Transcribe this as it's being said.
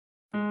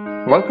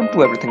Welcome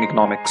to Everything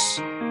Economics.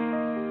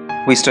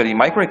 We study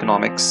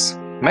microeconomics,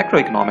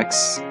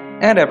 macroeconomics,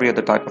 and every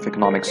other type of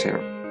economics here.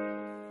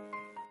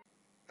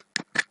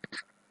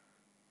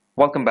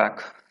 Welcome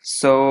back.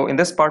 So in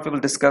this part we will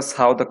discuss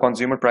how the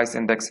consumer price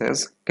index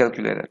is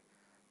calculated.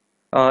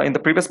 In the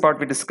previous part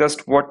we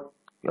discussed what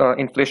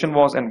inflation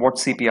was and what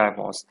CPI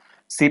was.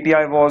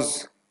 CPI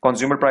was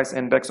consumer price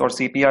index, or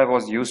CPI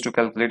was used to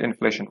calculate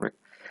inflation rate.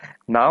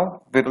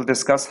 Now we will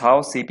discuss how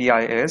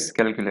CPI is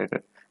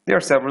calculated. There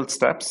are several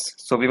steps,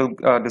 so we will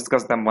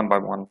discuss them one by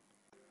one.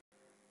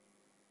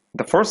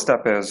 The first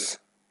step is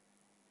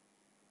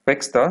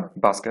fix the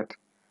basket.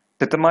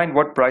 Determine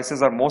what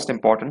prices are most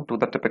important to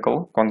the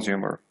typical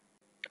consumer.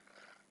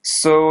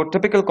 So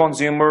typical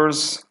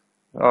consumers,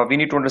 we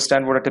need to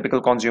understand what a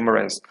typical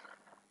consumer is.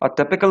 A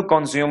typical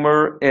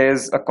consumer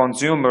is a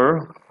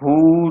consumer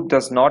who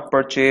does not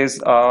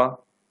purchase a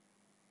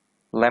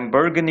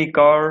Lamborghini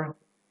car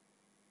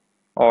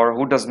or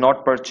who does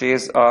not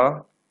purchase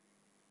a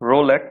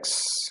Rolex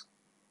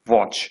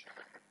watch.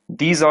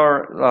 These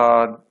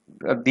are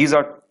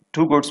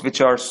two goods which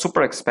are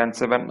super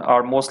expensive and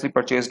are mostly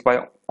purchased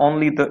by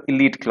only the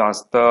elite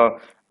class, the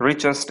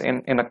richest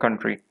in a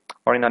country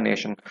or in a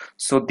nation.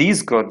 So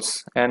these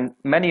goods and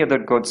many other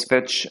goods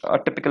which a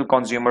typical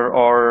consumer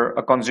or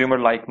a consumer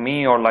like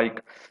me or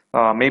like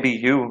maybe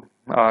you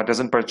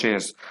doesn't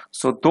purchase.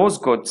 So those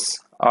goods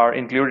are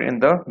included in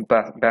the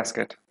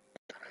basket.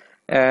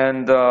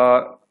 And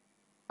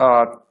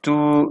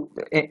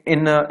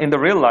in the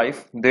real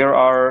life, there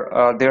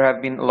have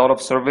been a lot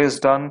of surveys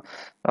done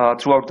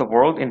throughout the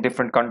world in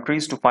different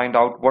countries to find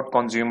out what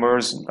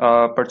consumers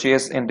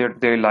purchase in their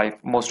daily life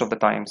most of the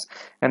times.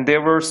 And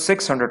there were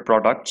 600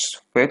 products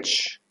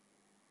which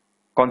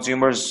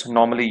consumers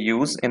normally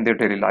use in their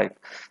daily life.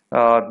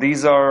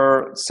 These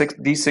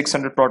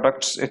 600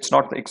 products. It's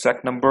not the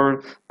exact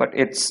number, but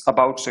it's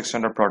about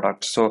 600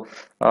 products. So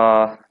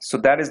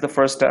that is the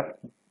first step.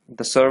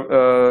 The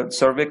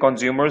survey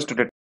consumers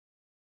to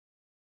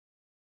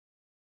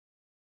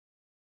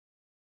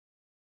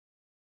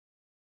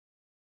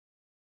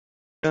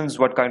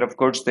what kind of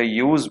goods they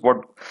use, what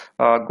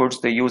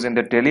goods they use in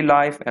their daily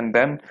life, and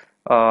then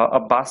a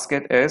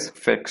basket is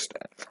fixed.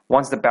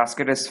 Once the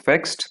basket is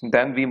fixed,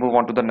 then we move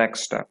on to the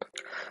next step.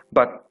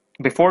 But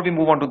before we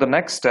move on to the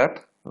next step,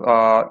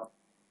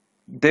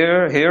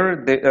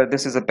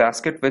 this is a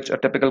basket which a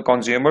typical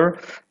consumer,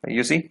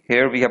 you see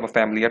here we have a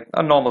family,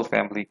 a normal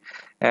family,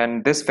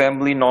 and this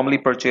family normally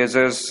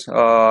purchases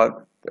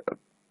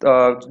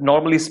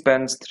normally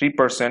spends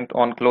 3%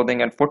 on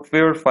clothing and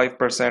footwear,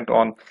 5%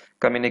 on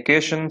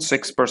communication,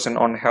 6%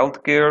 on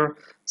healthcare,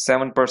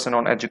 7%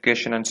 on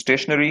education and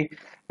stationery,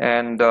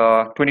 and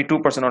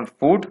 22% on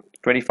food,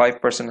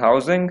 25%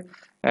 housing,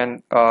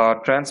 and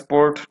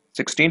transport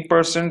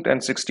 16%,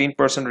 and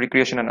 16%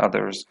 recreation and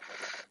others.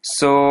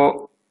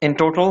 So in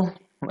total,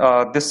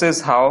 this is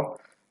how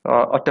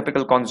a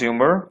typical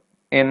consumer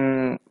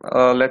in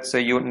let's say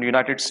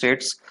United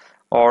States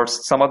or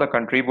some other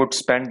country would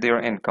spend their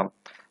income.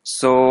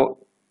 So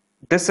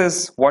this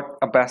is what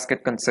a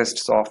basket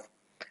consists of.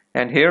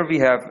 And here we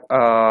have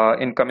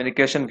in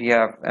communication we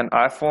have an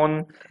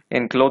iPhone,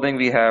 in clothing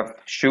we have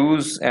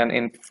shoes, and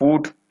in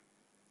food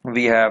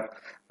we have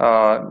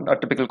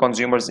typical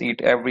consumers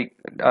eat every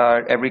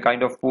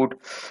kind of food,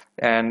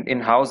 and in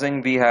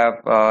housing we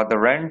have the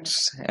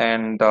rents,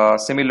 and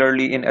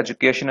similarly in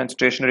education and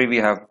stationery we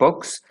have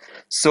books.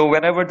 So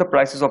whenever the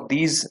prices of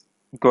these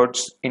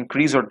goods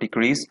increase or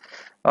decrease,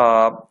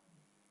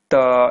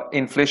 the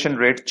inflation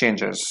rate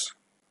changes.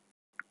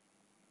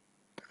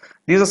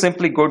 These are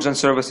simply goods and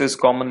services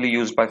commonly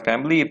used by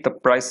family. If the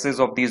prices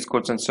of these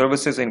goods and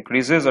services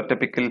increases, a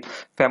typical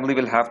family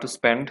will have to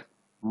spend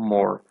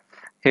more.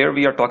 Here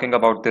we are talking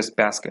about this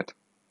basket.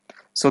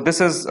 So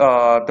this is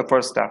the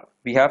first step.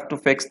 We have to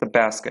fix the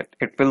basket.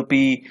 It will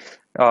be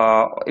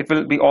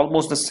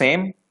almost the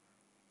same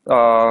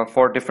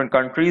for different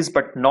countries,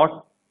 but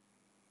not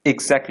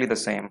exactly the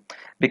same,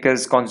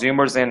 because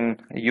consumers in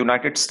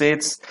United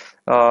States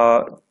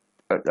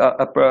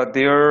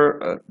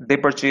they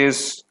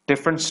purchase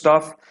different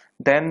stuff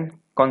than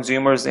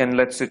consumers in,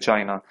 let's say,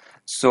 China.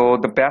 So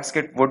the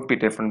basket would be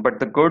different, but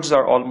the goods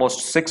are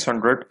almost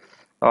 600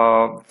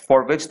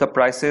 for which the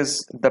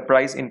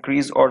price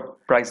increase or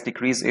price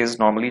decrease is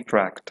normally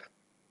tracked.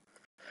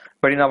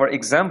 But in our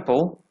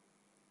example,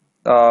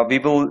 we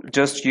will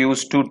just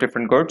use two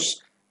different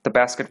goods. The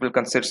basket will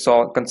consists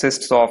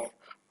of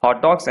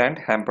hot dogs and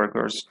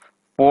hamburgers.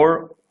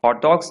 4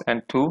 hot dogs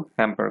and 2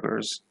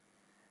 hamburgers.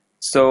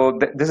 So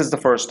this is the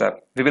first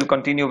step. We will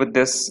continue with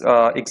this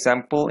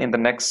example in the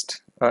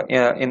next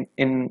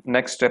in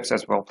next steps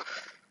as well.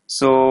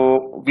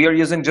 So we are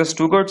using just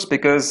 2 goods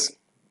because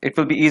it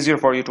will be easier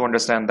for you to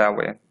understand that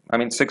way. I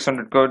mean,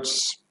 600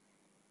 goods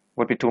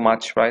would be too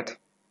much, right?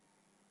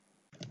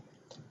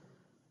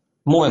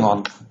 Moving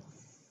on.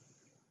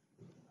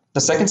 The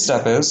second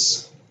step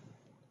is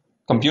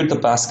compute the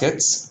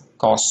basket's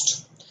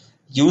cost.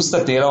 Use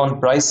the data on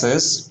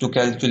prices to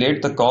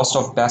calculate the cost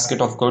of basket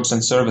of goods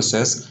and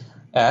services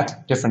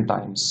at different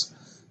times.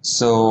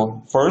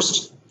 So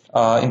first,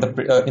 In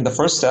the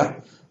first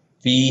step,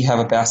 we have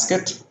a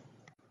basket,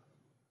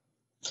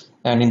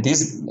 and in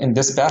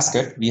this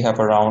basket we have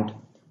around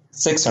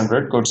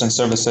 600 goods and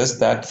services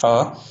that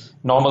a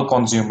normal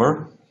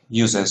consumer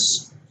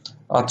uses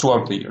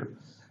throughout the year.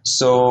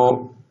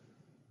 So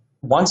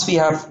once we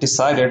have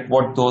decided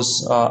what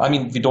those,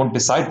 we don't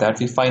decide that,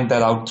 we find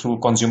that out through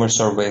consumer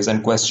surveys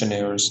and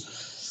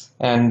questionnaires.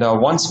 And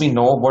once we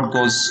know what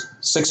those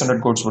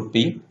 600 goods would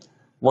be,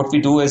 what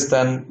we do is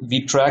then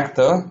we track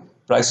the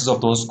prices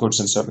of those goods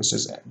and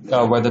services,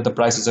 whether the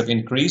prices have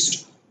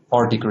increased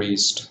or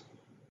decreased.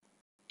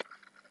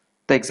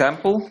 The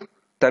example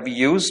that we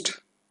used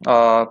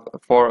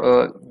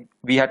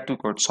we had two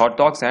goods, hot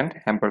dogs and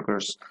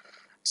hamburgers.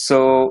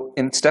 So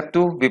in step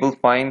 2, we will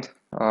find,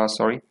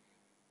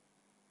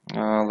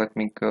 let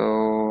me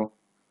go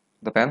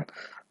the pen.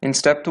 In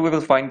step 2, we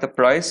will find the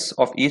price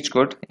of each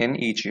good in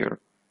each year.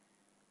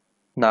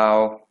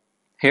 Now,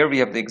 here we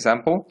have the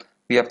example.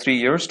 We have 3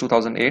 years,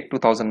 2008,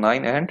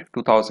 2009, and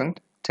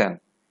 2010.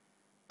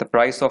 The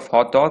price of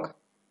hot dog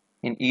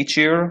in each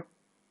year,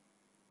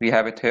 we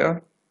have it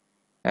here.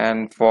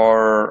 And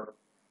for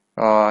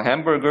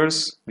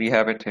hamburgers, we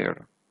have it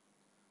here.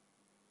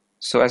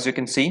 So as you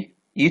can see,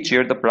 each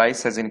year the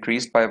price has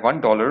increased by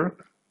 $1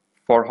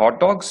 for hot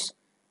dogs,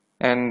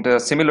 and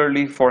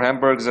similarly for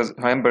hamburgers,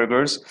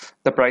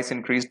 the price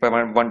increased by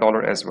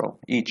 $1 as well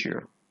each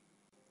year.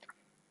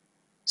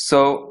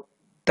 So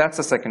that's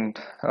the second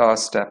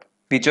step.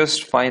 We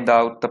just find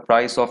out the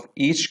price of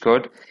each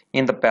good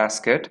in the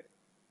basket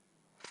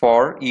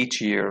for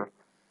each year.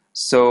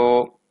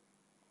 So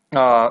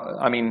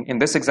in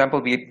this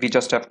example, we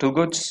just have 2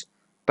 goods,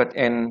 but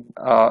in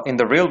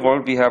the real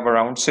world, we have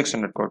around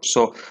 600 goods.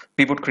 So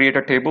we would create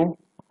a table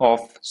of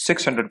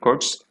 600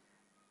 goods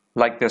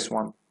like this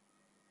one.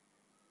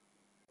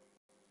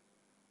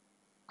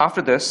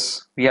 After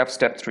this, we have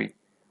step 3,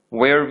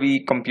 where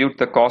we compute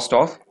the cost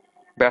of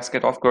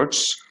basket of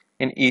goods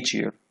in each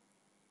year.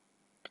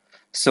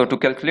 So to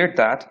calculate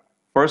that,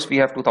 first we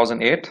have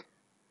 2008.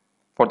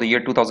 For the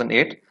year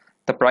 2008,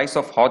 the price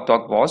of hot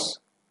dog was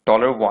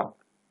 $1.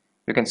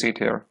 You can see it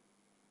here.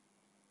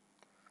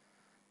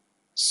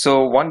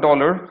 So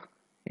 $1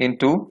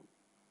 into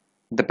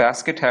the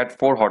basket had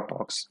 4 hot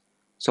dogs.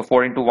 So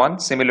 4 into 1.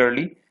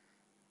 Similarly,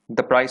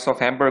 the price of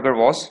hamburger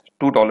was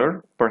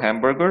 $2 per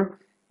hamburger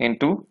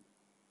into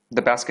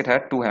the basket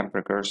had 2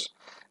 hamburgers.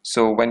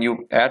 So when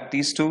you add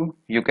these two,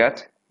 you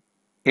get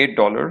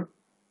 $8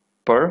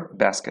 per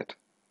basket.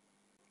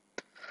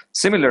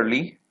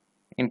 Similarly,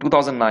 in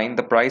 2009,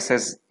 the price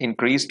has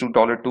increased to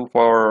 $2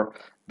 for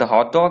the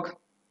hot dog.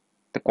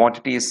 The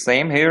quantity is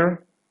same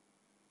here.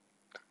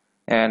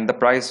 And the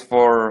price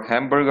for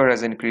hamburger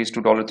has increased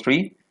to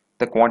 $3.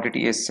 The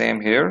quantity is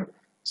same here.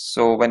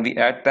 So when we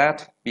add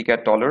that, we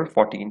get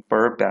 $14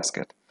 per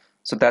basket.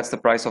 So that's the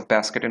price of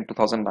basket in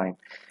 2009.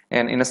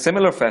 And in a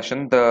similar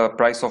fashion, the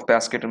price of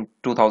basket in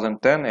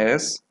 2010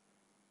 is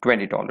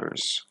 $20.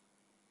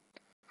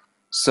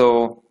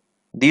 So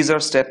these are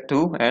step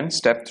 2 and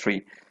step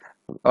 3.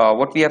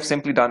 What we have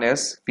simply done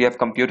is we have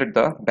computed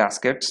the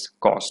basket's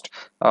cost.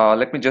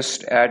 Let me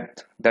just add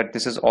that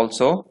this is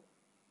also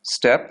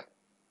step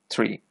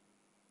 3.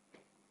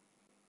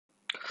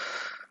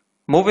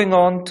 Moving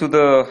on to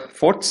the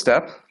 4th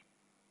step.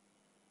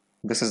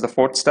 This is the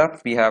 4th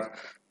step. We have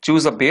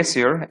choose a base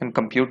year and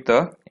compute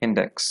the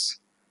index.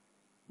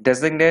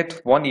 Designate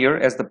one year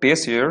as the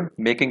base year,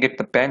 making it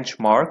the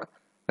benchmark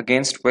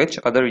against which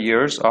other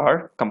years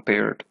are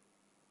compared.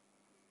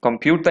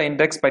 Compute the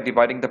index by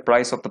dividing the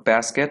price of the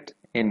basket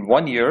in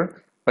 1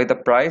 year by the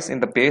price in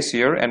the base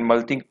year and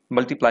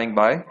multiplying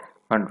by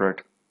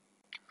 100.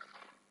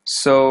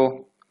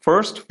 So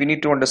first we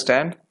need to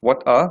understand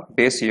what a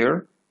base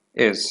year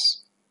is.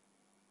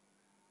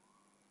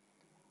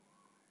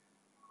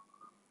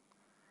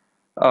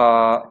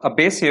 A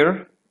base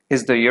year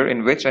is the year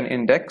in which an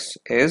index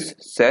is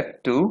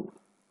set to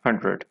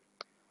 100.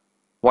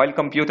 While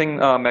computing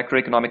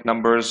macroeconomic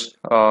numbers,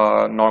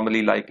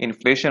 normally like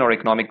inflation or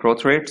economic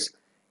growth rates,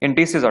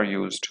 indices are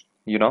used,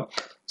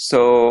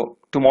 So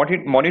to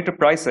monitor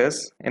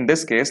prices, in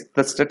this case,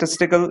 the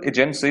statistical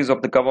agencies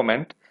of the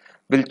government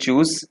will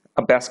choose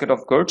a basket of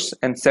goods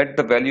and set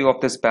the value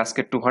of this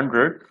basket to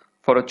 100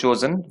 for a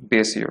chosen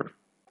base year.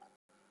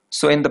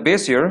 So in the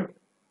base year,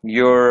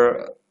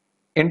 your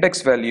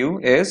index value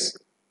is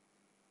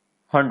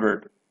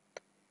 100.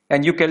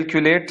 And you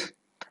calculate,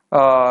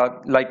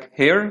 like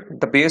here,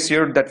 the base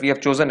year that we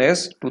have chosen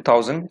is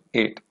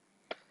 2008.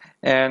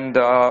 And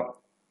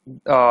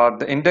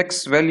the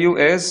index value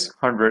is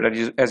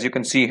 100, as you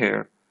can see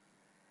here.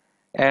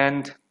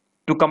 And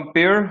to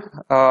compare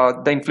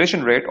the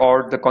inflation rate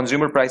or the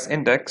consumer price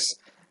index,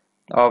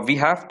 we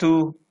have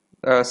to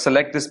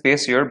select this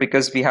base year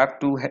because we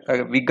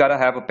gotta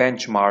have a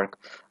benchmark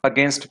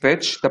against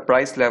which the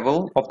price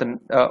level of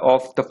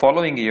the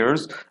following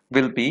years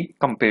will be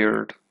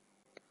compared.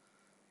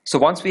 So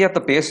once we have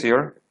the base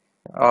year,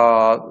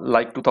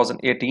 like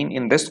 2018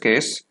 in this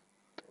case,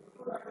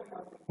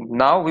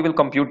 now we will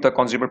compute the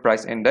consumer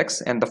price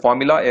index, and the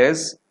formula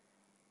is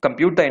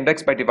compute the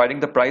index by dividing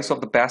the price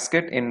of the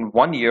basket in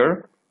 1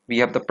 year. We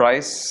have the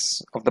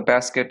price of the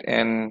basket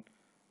in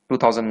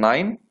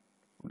 2009,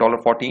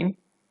 $14,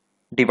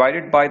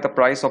 divided by the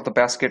price of the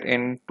basket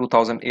in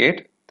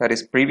 2008, that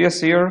is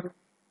previous year,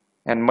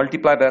 and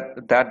multiply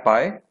that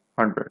by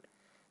 100.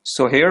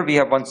 So here we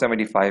have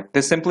 175.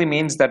 This simply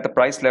means that the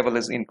price level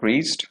is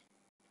increased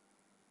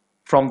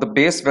from the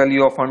base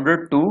value of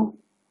 100 to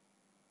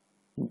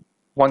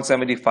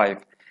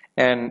 175,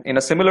 and in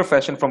a similar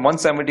fashion from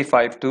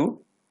 175 to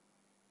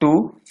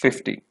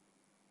 250.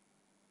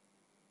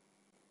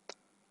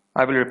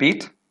 I will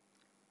repeat.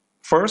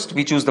 First,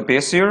 we choose the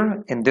base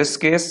year. In this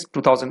case,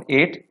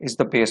 2008 is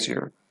the base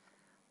year.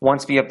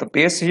 Once we have the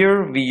base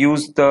year, we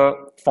use the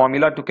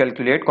formula to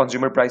calculate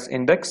consumer price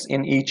index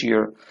in each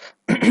year.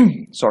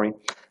 Sorry.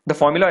 The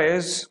formula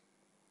is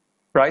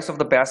price of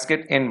the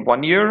basket in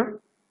 1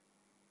 year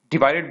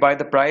divided by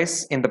the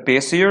price in the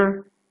base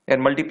year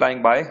and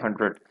multiplying by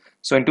 100.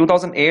 So in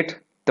 2008,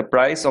 the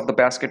price of the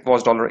basket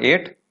was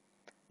 $8.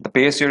 The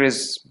base year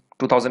is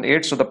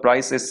 2008, so the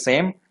price is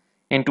same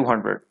in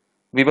 200.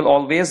 We will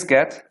always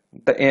get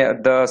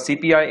the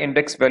CPI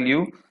index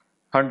value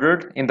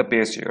 100 in the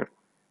base year.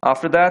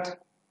 After that,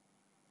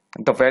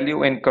 the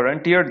value in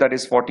current year, that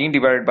is 14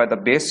 divided by the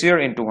base year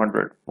in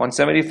 200,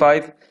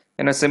 175.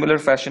 In a similar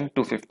fashion,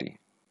 250.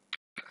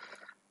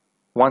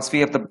 Once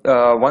we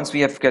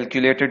have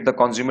calculated the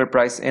consumer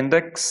price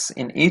index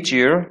in each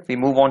year, we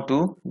move on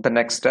to the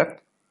next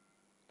step.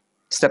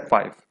 Step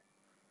 5.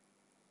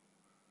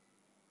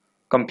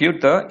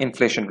 Compute the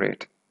inflation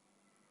rate.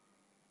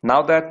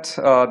 Now that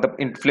the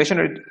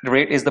inflation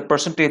rate is the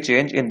percentage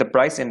change in the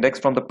price index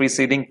from the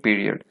preceding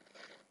period.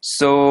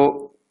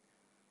 So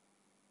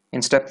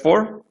in step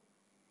 4,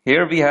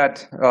 here we had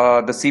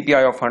the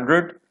CPI of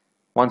 100,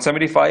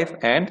 175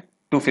 and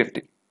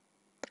 250.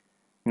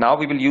 Now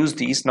we will use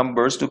these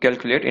numbers to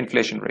calculate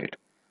inflation rate.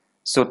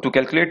 So to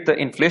calculate the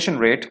inflation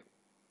rate,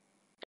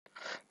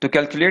 the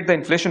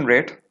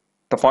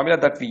formula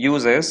that we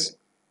use is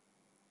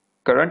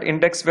current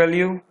index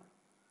value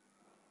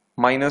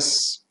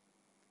minus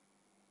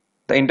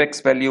the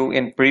index value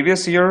in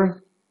previous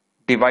year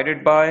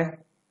divided by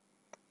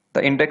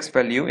the index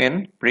value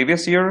in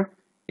previous year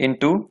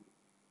into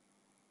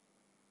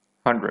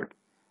 100,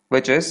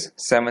 which is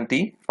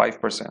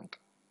 75%.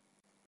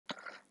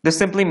 This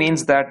simply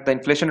means that the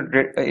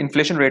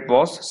inflation rate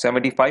was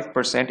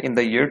 75% in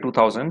the year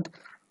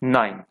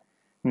 2009.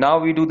 Now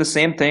we do the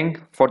same thing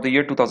for the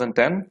year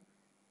 2010.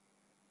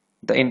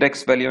 The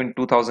index value in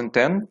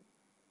 2010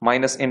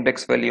 minus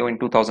index value in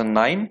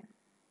 2009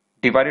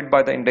 divided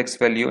by the index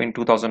value in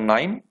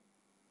 2009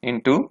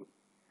 into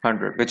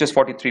 100, which is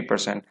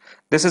 43%.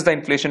 This is the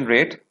inflation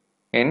rate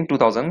in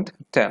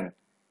 2010.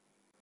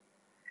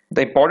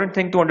 The important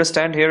thing to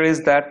understand here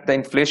is that the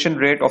inflation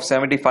rate of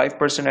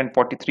 75% and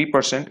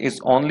 43% is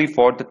only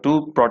for the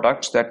two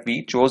products that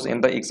we chose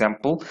in the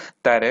example,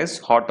 that is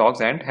hot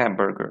dogs and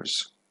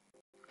hamburgers.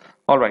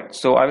 Alright,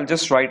 so I will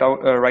just write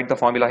the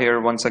formula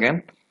here once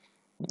again.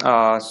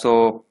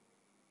 So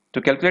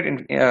to calculate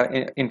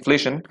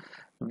inflation,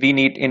 we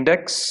need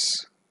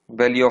index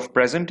value of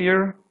present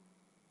year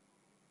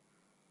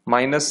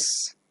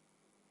minus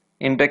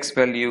index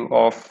value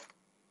of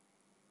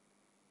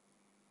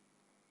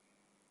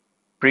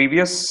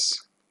previous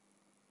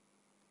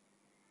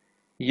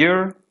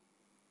year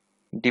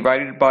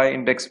divided by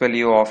index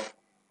value of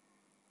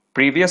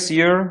previous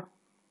year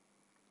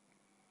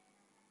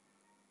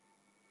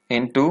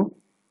into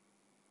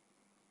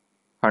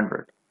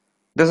 100.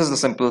 This is the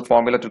simple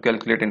formula to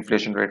calculate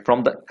inflation rate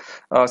from the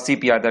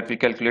CPI that we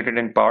calculated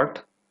in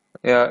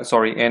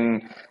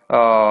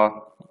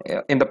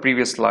in the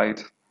previous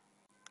slide.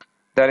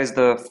 That is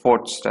the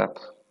 4th step.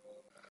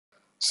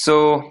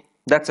 So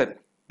that's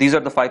it. These are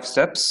the 5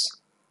 steps.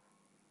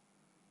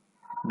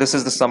 This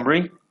is the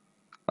summary.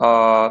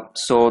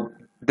 So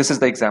this is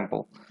the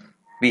example.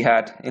 We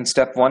had in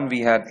step 1 we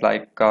had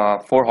like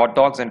 4 hot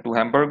dogs and 2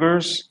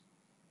 hamburgers.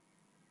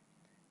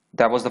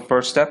 That was the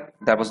first step.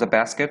 That was the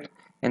basket.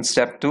 In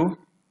step 2,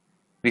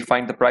 we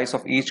find the price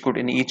of each good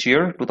in each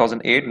year,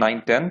 2008,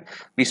 9, 10.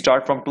 We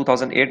start from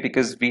 2008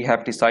 because we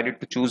have decided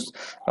to choose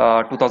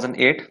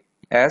 2008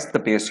 as the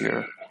base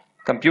year.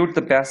 Compute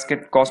the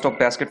cost of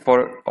basket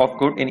of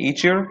good in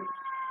each year.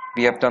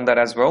 We have done that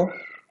as well.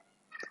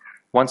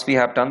 Once we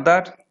have done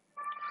that,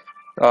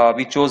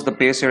 we chose the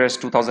base year as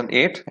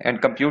 2008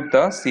 and compute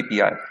the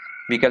CPI.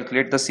 We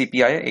calculate the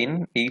CPI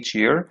in each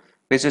year,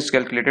 which is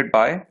calculated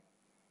by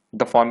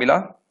the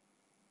formula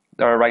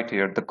right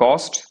here. The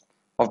cost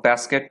of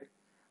basket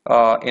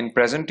in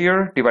present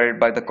year divided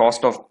by the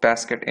cost of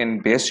basket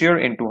in base year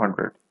into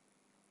 100.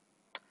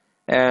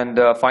 And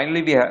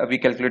finally, we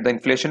calculate the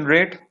inflation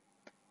rate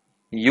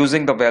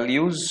using the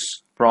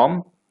values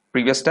from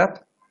previous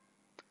step,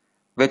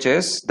 which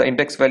is the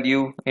index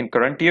value in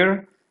current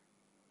year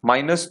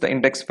minus the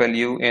index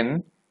value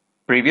in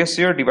previous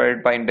year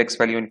divided by index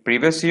value in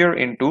previous year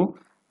into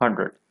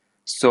 100.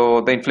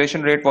 So the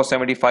inflation rate was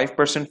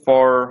 75%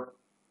 for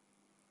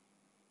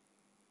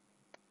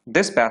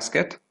this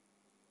basket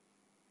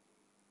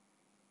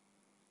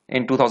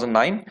in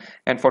 2009,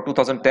 and for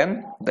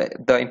 2010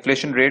 the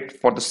inflation rate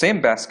for the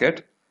same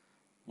basket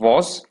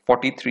was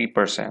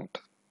 43%.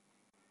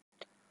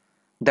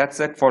 That's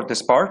it for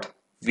this part.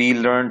 We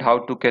learned how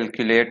to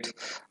calculate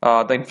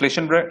the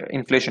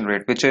inflation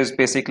rate, which is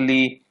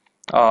basically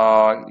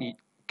uh,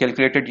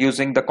 calculated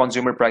using the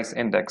consumer price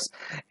index.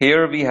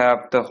 Here we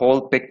have the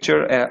whole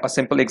picture, a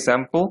simple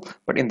example,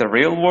 but in the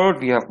real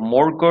world we have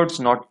more goods,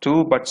 not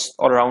two, but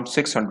around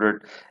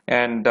 600,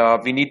 and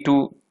we need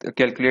to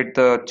calculate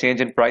the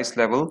change in price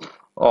level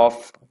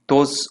of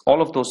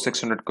all of those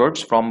 600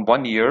 goods from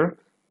one year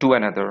to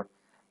another.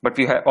 But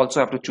we also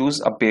have to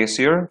choose a base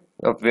year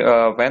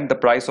when the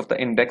price of the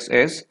index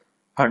is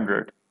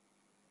 100.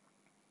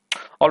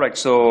 All right,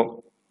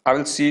 so I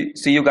will see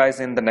you guys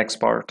in the next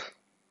part.